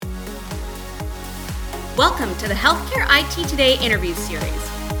Welcome to the Healthcare IT Today interview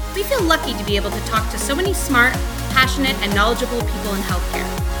series. We feel lucky to be able to talk to so many smart, passionate, and knowledgeable people in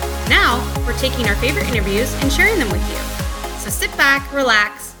healthcare. Now, we're taking our favorite interviews and sharing them with you. So sit back,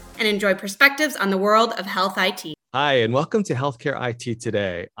 relax, and enjoy perspectives on the world of health IT. Hi, and welcome to Healthcare IT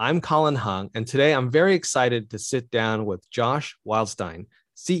Today. I'm Colin Hung, and today I'm very excited to sit down with Josh Wildstein,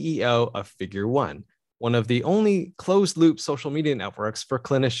 CEO of Figure one of the only closed-loop social media networks for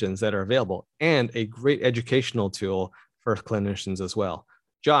clinicians that are available, and a great educational tool for clinicians as well.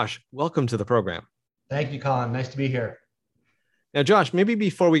 Josh, welcome to the program. Thank you, Colin. Nice to be here. Now, Josh, maybe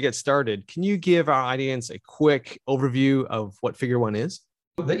before we get started, can you give our audience a quick overview of what Figure One is?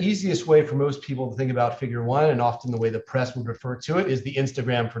 The easiest way for most people to think about Figure One, and often the way the press would refer to it, is the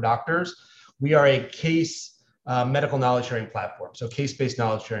Instagram for doctors. We are a case medical knowledge sharing platform, so case-based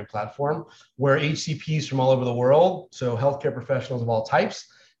knowledge sharing platform, where HCPs from all over the world, so healthcare professionals of all types,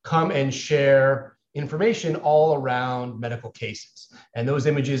 come and share information all around medical cases. And those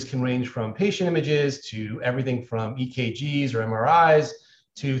images can range from patient images to everything from EKGs or MRIs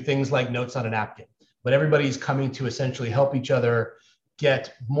to things like notes on a napkin. But everybody's coming to essentially help each other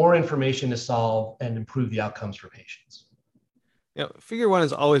get more information to solve and improve the outcomes for patients. You know, Figure One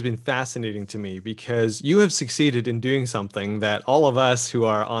has always been fascinating to me because you have succeeded in doing something that all of us who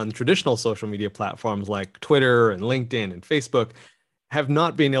are on traditional social media platforms like Twitter and LinkedIn and Facebook have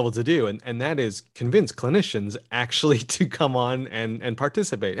not been able to do. And that is convince clinicians actually to come on and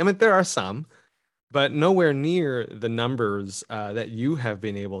participate. I mean, there are some, but nowhere near the numbers that you have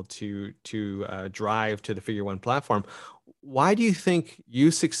been able to drive to the Figure One platform. Why do you think you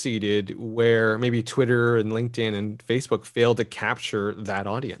succeeded where maybe Twitter and LinkedIn and Facebook failed to capture that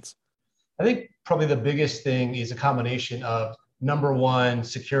audience? I think probably the biggest thing is a combination of, number one,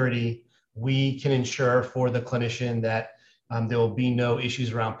 security. We can ensure for the clinician that there will be no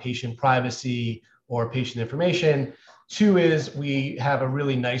issues around patient privacy or patient information. Two is we have a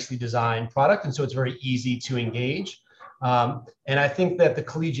really nicely designed product, and so it's very easy to engage. And I think that the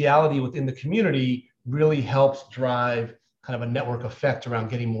collegiality within the community really helps drive kind of a network effect around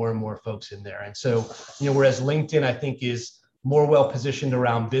getting more and more folks in there. And so, whereas LinkedIn, I think, is more well positioned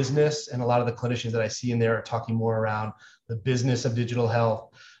around business, and a lot of the clinicians that I see in there are talking more around the business of digital health.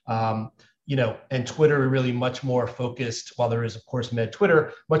 And Twitter really much more focused, while there is, of course, Med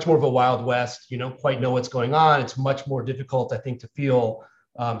Twitter, much more of a Wild West. You don't quite know what's going on. It's much more difficult, I think, to feel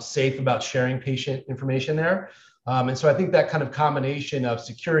safe about sharing patient information there. And so I think that kind of combination of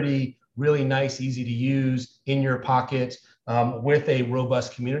security, really nice, easy to use, in your pocket, with a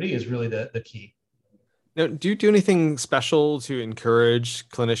robust community is really the key. Now, do you do anything special to encourage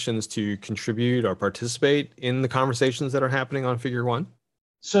clinicians to contribute or participate in the conversations that are happening on Figure One?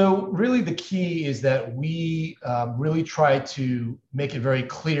 So really the key is that we really try to make it very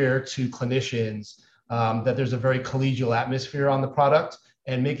clear to clinicians that there's a very collegial atmosphere on the product,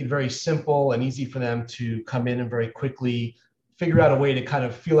 and make it very simple and easy for them to come in and very quickly figure out a way to kind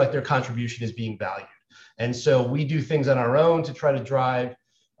of feel like their contribution is being valued. And so we do things on our own to try to drive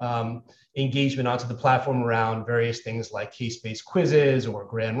engagement onto the platform around various things like case-based quizzes or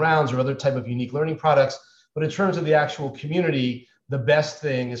grand rounds or other type of unique learning products. But in terms of the actual community, the best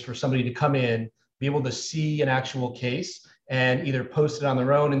thing is for somebody to come in, be able to see an actual case and either post it on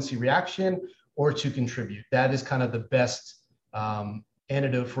their own and see reaction, or to contribute. That is kind of the best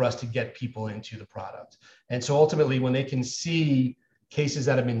antidote for us to get people into the product. And so ultimately, when they can see cases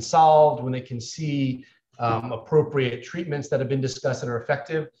that have been solved, when they can see appropriate treatments that have been discussed that are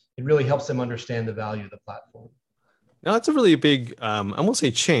effective, it really helps them understand the value of the platform. Now, that's a really big, I won't say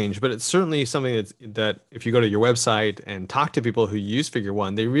change, but it's certainly something that if you go to your website and talk to people who use Figure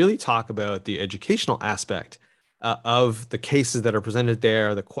One, they really talk about the educational aspect of the cases that are presented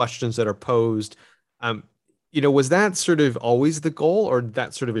there, the questions that are posed. Was that sort of always the goal, or did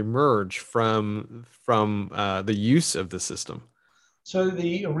that sort of emerge from the use of the system? So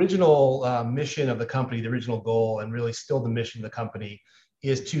the original mission of the company, the original goal, and really still the mission of the company,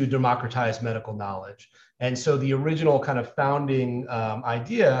 is to democratize medical knowledge. And so the original kind of founding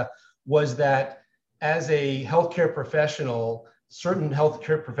idea was that as a healthcare professional, certain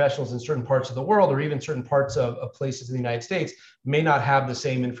healthcare professionals in certain parts of the world, or even certain parts of places in the United States, may not have the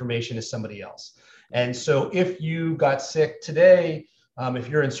same information as somebody else. And so if you got sick today, if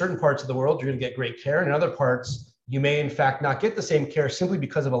you're in certain parts of the world, you're going to get great care. And in other parts, you may in fact not get the same care simply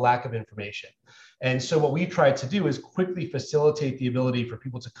because of a lack of information. And so what we try to do is quickly facilitate the ability for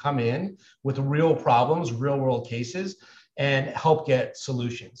people to come in with real problems, real world cases, and help get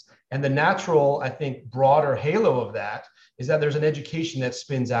solutions. And the natural, I think, broader halo of that is that there's an education that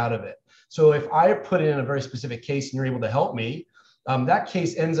spins out of it. So if I put in a very specific case and you're able to help me, that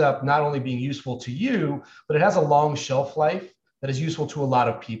case ends up not only being useful to you, but it has a long shelf life that is useful to a lot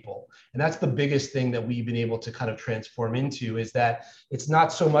of people. And that's the biggest thing that we've been able to kind of transform into, is that it's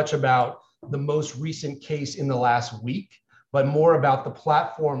not so much about the most recent case in the last week, but more about the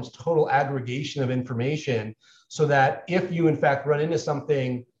platform's total aggregation of information, so that if you in fact run into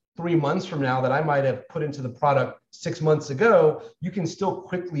something 3 months from now that I might have put into the product 6 months ago, you can still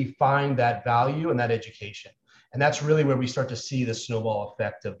quickly find that value and that education. And that's really where we start to see the snowball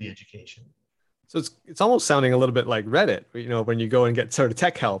effect of the education. So it's almost sounding a little bit like Reddit, when you go and get sort of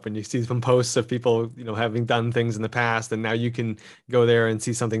tech help and you see some posts of people, having done things in the past, and now you can go there and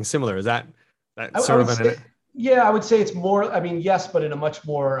see something similar. Is that sort of an? Yeah, I would say it's more, yes, but in a much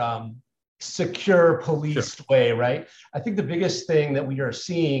more secure, policed way, right? I think the biggest thing that we are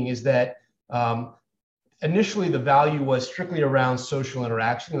seeing is that initially the value was strictly around social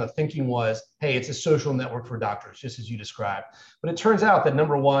interaction. And the thinking was, hey, it's a social network for doctors, just as you described. But it turns out that,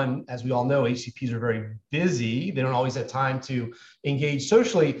 number one, as we all know, HCPs are very busy. They don't always have time to engage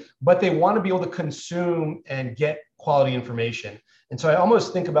socially, but they want to be able to consume and get quality information. And so I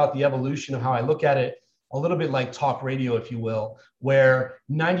almost think about the evolution of how I look at it a little bit like talk radio, if you will, where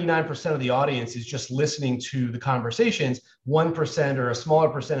 99% of the audience is just listening to the conversations. 1% or a smaller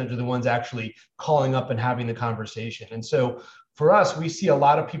percentage are the ones actually calling up and having the conversation. And so for us, we see a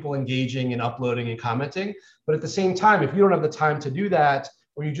lot of people engaging and uploading and commenting. But at the same time, if you don't have the time to do that,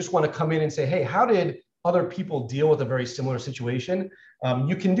 or you just want to come in and say, hey, how did other people deal with a very similar situation?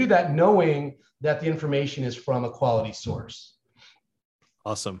 You can do that knowing that the information is from a quality source.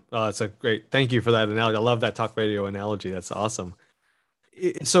 Awesome. That's a great, thank you for that analogy. I love that talk radio analogy. That's awesome.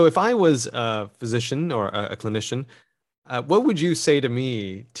 So if I was a physician or a clinician, what would you say to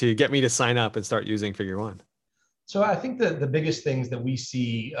me to get me to sign up and start using Figure One? So I think that the biggest things that we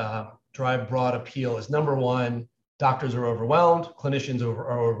see drive broad appeal is, number one, doctors are overwhelmed, clinicians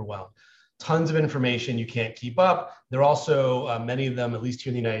are overwhelmed. Tons of information, you can't keep up. They're also, many of them, at least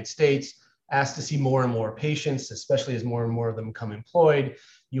here in the United States, asked to see more and more patients, especially as more and more of them become employed.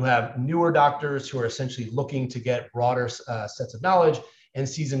 You have newer doctors who are essentially looking to get broader sets of knowledge, and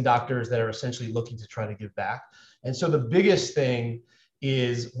seasoned doctors that are essentially looking to try to give back. And so the biggest thing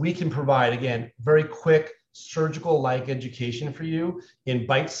is we can provide, again, very quick surgical-like education for you in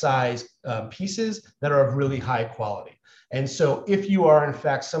bite-sized pieces that are of really high quality. And so if you are, in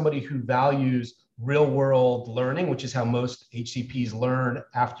fact, somebody who values real-world learning, which is how most HCPs learn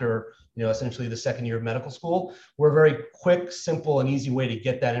after essentially the second year of medical school, we're a very quick, simple, and easy way to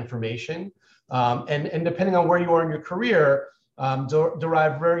get that information. And depending on where you are in your career,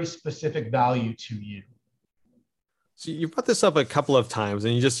 derive very specific value to you. So you brought this up a couple of times,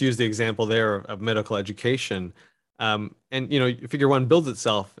 and you just used the example there of medical education. And Figure One builds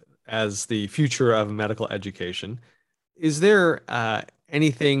itself as the future of medical education. Is there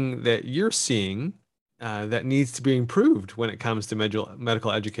anything that you're seeing that needs to be improved when it comes to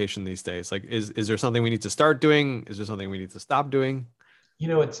medical education these days? Like, is there something we need to start doing? Is there something we need to stop doing?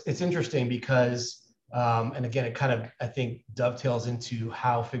 It's interesting because, and again, it kind of, I think, dovetails into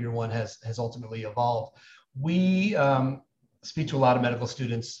how Figure One has ultimately evolved. We speak to a lot of medical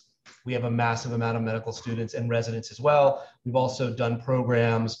students. We have a massive amount of medical students and residents as well. We've also done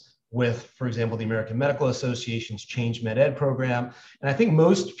programs with, for example, the American Medical Association's Change Med Ed program. And I think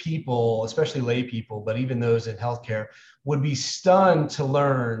most people, especially lay people, but even those in healthcare, would be stunned to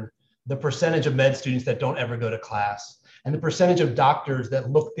learn the percentage of med students that don't ever go to class, and the percentage of doctors that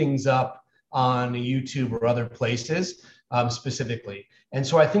look things up on YouTube or other places specifically. And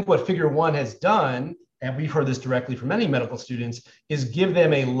so I think what Figure One has done, and we've heard this directly from many medical students, is give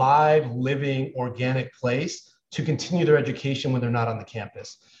them a live, living, organic place to continue their education when they're not on the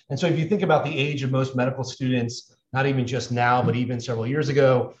campus. And so if you think about the age of most medical students, not even just now, but even several years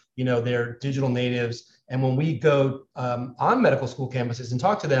ago, they're digital natives. And when we go on medical school campuses and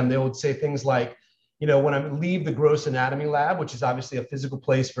talk to them, they would say things like, when I leave the gross anatomy lab, which is obviously a physical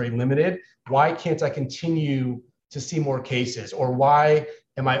place, very limited, why can't I continue to see more cases? Or why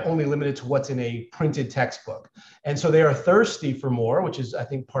am I only limited to what's in a printed textbook? And so they are thirsty for more, which is, I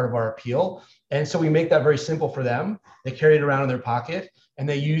think, part of our appeal. And so we make that very simple for them. They carry it around in their pocket, and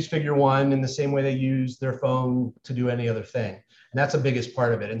they use Figure One in the same way they use their phone to do any other thing. And that's the biggest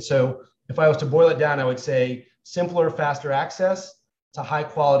part of it. And so if I was to boil it down, I would say simpler, faster access to high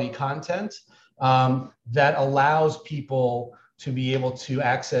quality content that allows people to be able to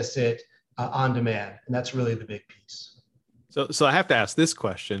access it on demand. And that's really the big piece. So I have to ask this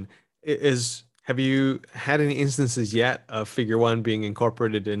question: have you had any instances yet of Figure One being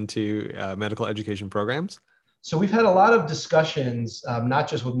incorporated into medical education programs? So we've had a lot of discussions, not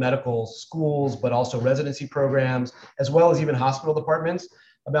just with medical schools, but also residency programs, as well as even hospital departments,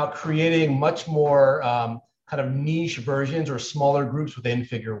 about creating much more kind of niche versions or smaller groups within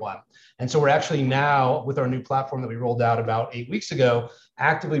Figure One. And so we're actually now, with our new platform that we rolled out about 8 weeks ago,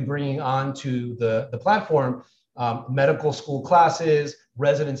 actively bringing onto the platform medical school classes,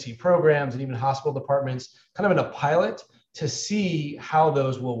 residency programs, and even hospital departments, kind of in a pilot to see how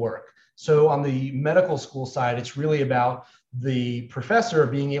those will work. So on the medical school side, it's really about the professor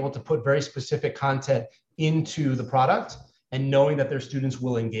being able to put very specific content into the product and knowing that their students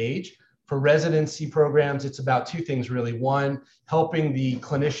will engage. For residency programs, it's about two things really. One, helping the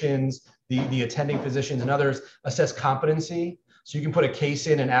clinicians, the attending physicians and others assess competency. So you can put a case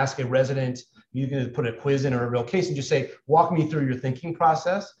in and ask a resident, you can put a quiz in or a real case and just say, walk me through your thinking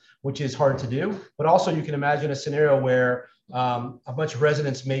process, which is hard to do. But also you can imagine a scenario where a bunch of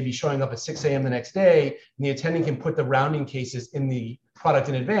residents may be showing up at 6 a.m. the next day, and the attending can put the rounding cases in the product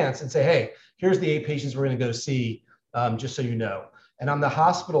in advance and say, hey, here's the 8 patients we're going to go see, just so you know. And on the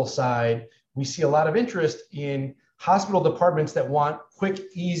hospital side, we see a lot of interest in hospital departments that want quick,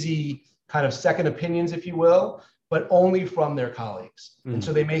 easy kind of second opinions, if you will, but only from their colleagues. And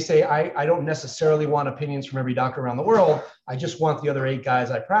so they may say, I don't necessarily want opinions from every doctor around the world. I just want the other 8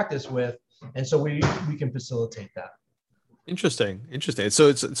 guys I practice with. And so we can facilitate that. Interesting. So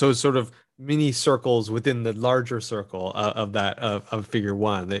it's sort of mini circles within the larger circle of Figure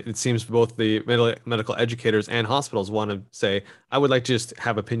One. It seems both the medical educators and hospitals want to say, I would like to just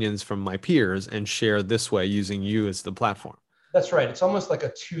have opinions from my peers and share this way using you as the platform. That's right. It's almost like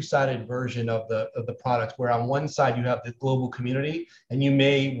a two-sided version of the product, where on one side you have the global community, and you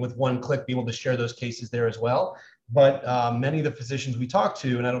may, with one click, be able to share those cases there as well. But many of the physicians we talk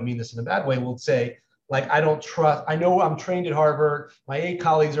to, and I don't mean this in a bad way, will say, like, I don't trust, I know I'm trained at Harvard, my 8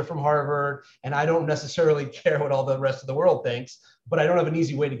 colleagues are from Harvard, and I don't necessarily care what all the rest of the world thinks, but I don't have an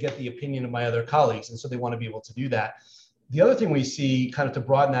easy way to get the opinion of my other colleagues. And so they want to be able to do that. The other thing we see, kind of to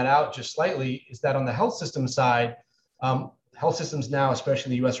broaden that out just slightly, is that on the health system side, health systems now,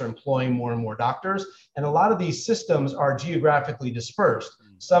 especially in the US, are employing more and more doctors. And a lot of these systems are geographically dispersed.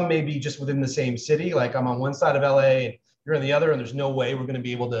 Some may be just within the same city, like I'm on one side of LA and you're on the other, and there's no way we're going to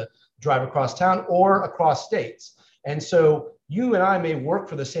be able to drive across town or across states. And so you and I may work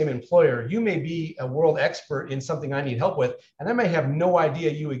for the same employer. You may be a world expert in something I need help with, and I may have no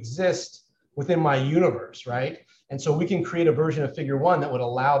idea you exist within my universe, right? And so we can create a version of Figure One that would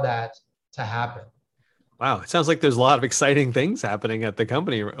allow that to happen. Wow, it sounds like there's a lot of exciting things happening at the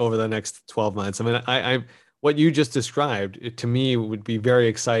company over the next 12 months. I mean, I what you just described, to me, would be very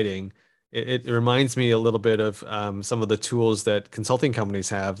exciting. It reminds me a little bit of some of the tools that consulting companies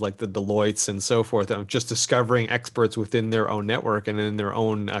have, like the Deloittes and so forth, of just discovering experts within their own network and in their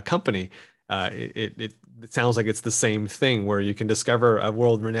own company. It sounds like it's the same thing, where you can discover a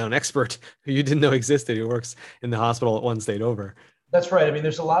world-renowned expert who you didn't know existed, who works in the hospital at one state over. That's right. I mean,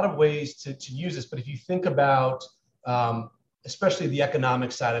 there's a lot of ways to use this, but if you think about especially the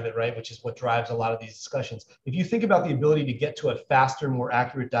economic side of it, right, which is what drives a lot of these discussions. If you think about the ability to get to a faster, more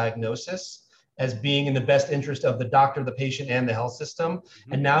accurate diagnosis as being in the best interest of the doctor, the patient, and the health system,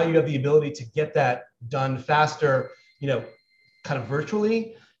 and now you have the ability to get that done faster, kind of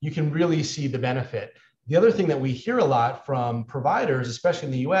virtually, you can really see the benefit. The other thing that we hear a lot from providers, especially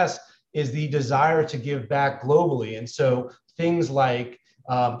in the US, is the desire to give back globally. And so things like,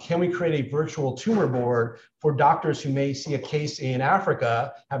 can we create a virtual tumor board for doctors who may see a case in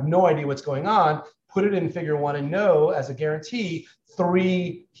Africa, have no idea what's going on, put it in Figure One, and know as a guarantee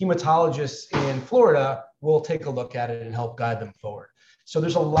 3 hematologists in Florida will take a look at it and help guide them forward. So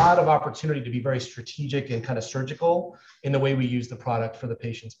there's a lot of opportunity to be very strategic and kind of surgical in the way we use the product for the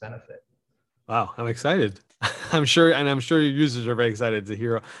patient's benefit. Wow, I'm excited. I'm sure your users are very excited to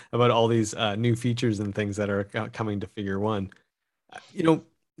hear about all these new features and things that are coming to Figure One.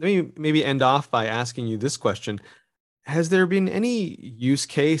 Let me maybe end off by asking you this question. Has there been any use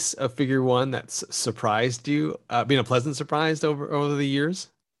case of Figure One that's surprised you, been a pleasant surprise over the years?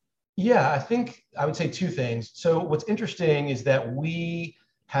 Yeah, I think I would say 2 things. So what's interesting is that we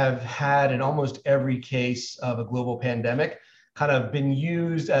have had in almost every case of a global pandemic kind of been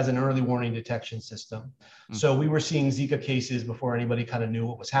used as an early warning detection system. So we were seeing Zika cases before anybody kind of knew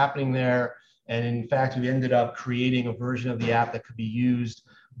what was happening there. And in fact, we ended up creating a version of the app that could be used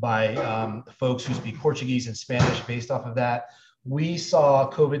by folks who speak Portuguese and Spanish based off of that. We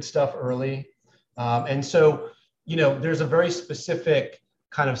saw COVID stuff early. And so, there's a very specific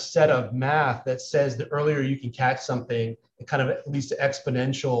kind of set of math that says the earlier you can catch something, it kind of leads to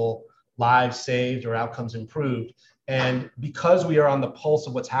exponential lives saved or outcomes improved. And because we are on the pulse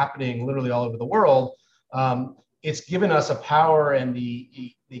of what's happening literally all over the world, it's given us a power and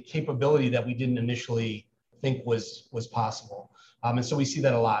the capability that we didn't initially think was possible. And so we see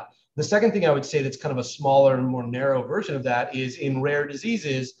that a lot. The second thing I would say that's kind of a smaller and more narrow version of that is in rare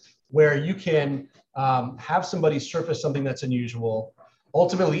diseases, where you can have somebody surface something that's unusual,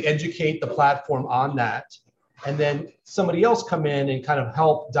 ultimately educate the platform on that, and then somebody else come in and kind of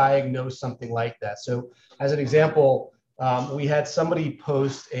help diagnose something like that. So as an example, we had somebody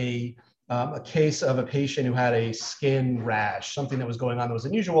post a case of a patient who had a skin rash, something that was going on that was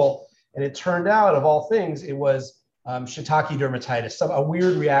unusual. And it turned out, of all things, it was shiitake dermatitis, a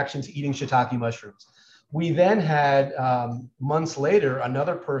weird reaction to eating shiitake mushrooms. We then had, months later,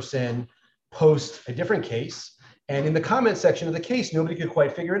 another person post a different case. And in the comment section of the case, nobody could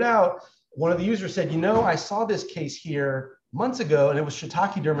quite figure it out. One of the users said, I saw this case here months ago, and it was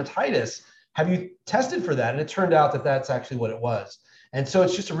shiitake dermatitis. Have you tested for that? And it turned out that that's actually what it was. And so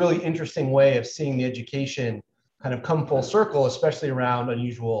it's just a really interesting way of seeing the education kind of come full circle, especially around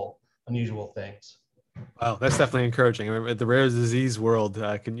unusual things. Wow, that's definitely encouraging. I mean, the rare disease world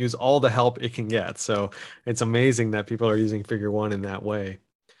can use all the help it can get. So it's amazing that people are using Figure One in that way.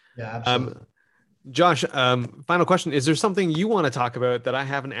 Yeah, absolutely. Josh, final question. Is there something you want to talk about that I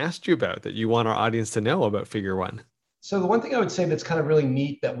haven't asked you about that you want our audience to know about Figure One? So the one thing I would say that's kind of really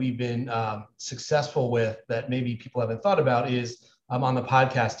neat that we've been successful with that maybe people haven't thought about is on the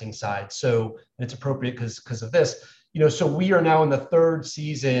podcasting side. So and it's appropriate because of this. So we are now in the third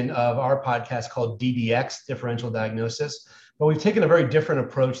season of our podcast called DDX, Differential Diagnosis. But we've taken a very different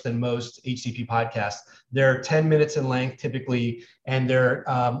approach than most HCP podcasts. They're 10 minutes in length typically, and they're,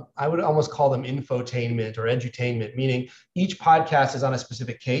 I would almost call them infotainment or edutainment, meaning each podcast is on a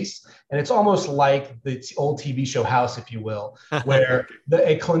specific case. And it's almost like the old TV show House, if you will, where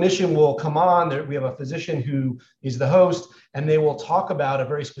a clinician will come on, we have a physician who is the host, and they will talk about a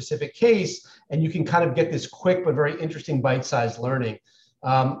very specific case, and you can kind of get this quick but very interesting bite-sized learning.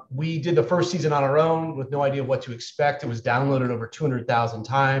 We did the first season on our own with no idea what to expect. It was downloaded over 200,000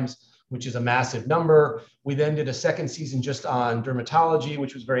 times, which is a massive number. We then did a second season just on dermatology,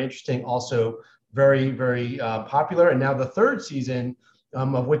 which was very interesting, also very, very popular. And now the third season,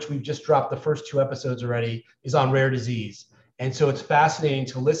 of which we've just dropped the first 2 episodes already, is on rare disease. And so it's fascinating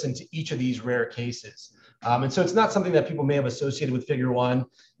to listen to each of these rare cases. And so it's not something that people may have associated with Figure One,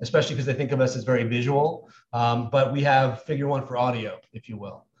 especially because they think of us as very visual. But we have Figure One for audio, if you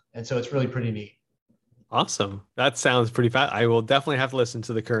will. And so it's really pretty neat. Awesome. That sounds pretty fast. I will definitely have to listen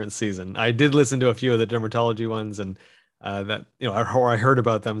to the current season. I did listen to a few of the dermatology ones, and that, I heard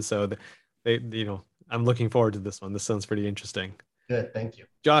about them. So I'm looking forward to this one. This sounds pretty interesting. Good. Thank you.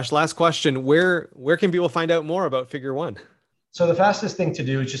 Josh, last question. Where can people find out more about Figure One? So the fastest thing to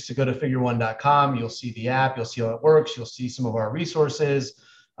do is just to go to figureone.com. You'll see the app. You'll see how it works. You'll see some of our resources.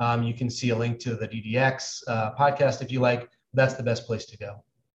 You can see a link to the DDX podcast if you like. That's the best place to go.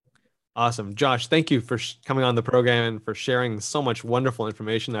 Awesome. Josh, thank you for coming on the program and for sharing so much wonderful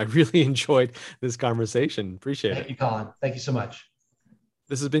information. I really enjoyed this conversation. Appreciate it. Thank you, Colin. Thank you so much.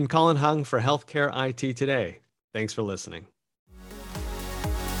 This has been Colin Hung for Healthcare IT Today. Thanks for listening.